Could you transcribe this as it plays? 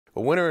A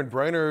winter in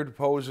Brainerd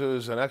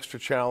poses an extra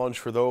challenge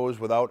for those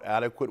without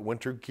adequate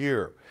winter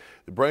gear.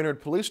 The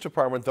Brainerd Police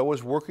Department, though,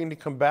 is working to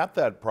combat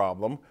that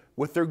problem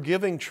with their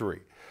giving tree.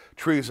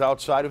 Trees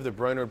outside of the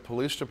Brainerd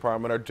Police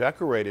Department are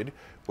decorated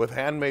with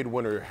handmade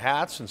winter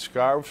hats and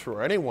scarves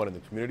for anyone in the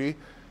community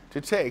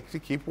to take to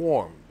keep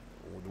warm.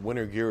 The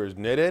winter gear is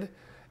knitted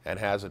and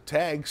has a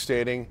tag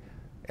stating,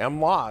 I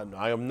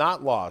am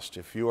not lost.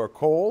 If you are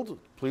cold,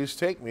 please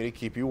take me to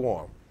keep you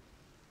warm.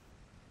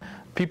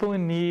 People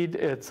in need,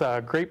 it's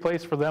a great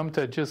place for them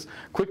to just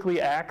quickly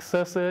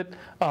access it,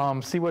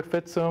 see what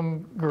fits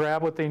them,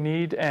 grab what they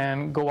need,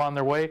 and go on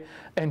their way.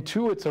 And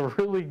two, it's a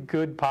really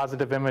good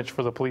positive image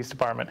for the police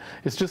department.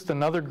 It's just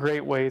another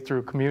great way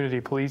through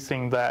community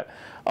policing that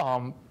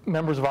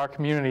members of our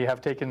community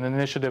have taken the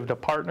initiative to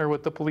partner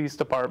with the police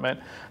department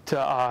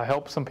to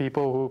help some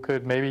people who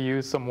could maybe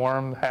use some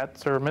warm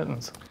hats or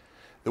mittens.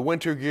 The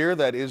winter gear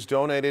that is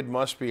donated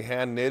must be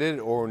hand knitted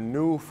or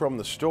new from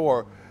the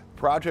store.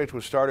 The project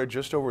was started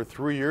just over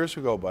 3 years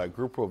ago by a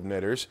group of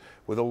knitters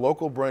with a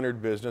local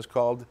Brainerd business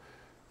called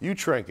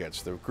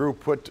U-Trinkets. The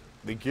group put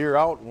the gear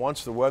out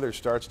once the weather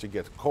starts to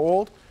get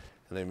cold,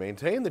 and they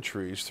maintain the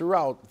trees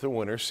throughout the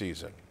winter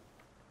season.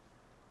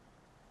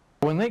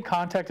 When they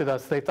contacted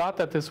us, they thought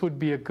that this would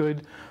be a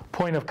good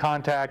point of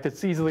contact.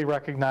 It's easily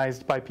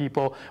recognized by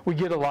people. We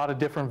get a lot of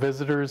different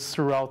visitors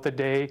throughout the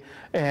day,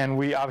 and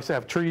we obviously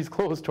have trees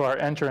close to our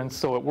entrance,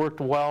 so it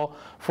worked well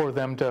for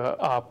them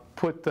to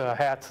put the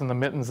hats and the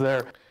mittens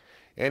there.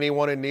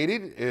 Anyone in need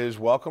is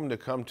welcome to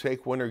come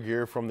take winter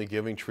gear from the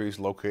giving trees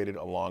located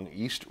along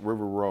East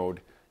River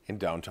Road in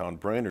downtown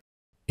Brainerd.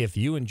 If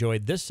you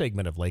enjoyed this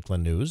segment of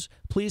Lakeland News,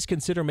 please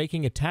consider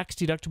making a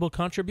tax-deductible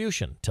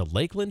contribution to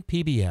Lakeland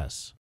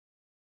PBS.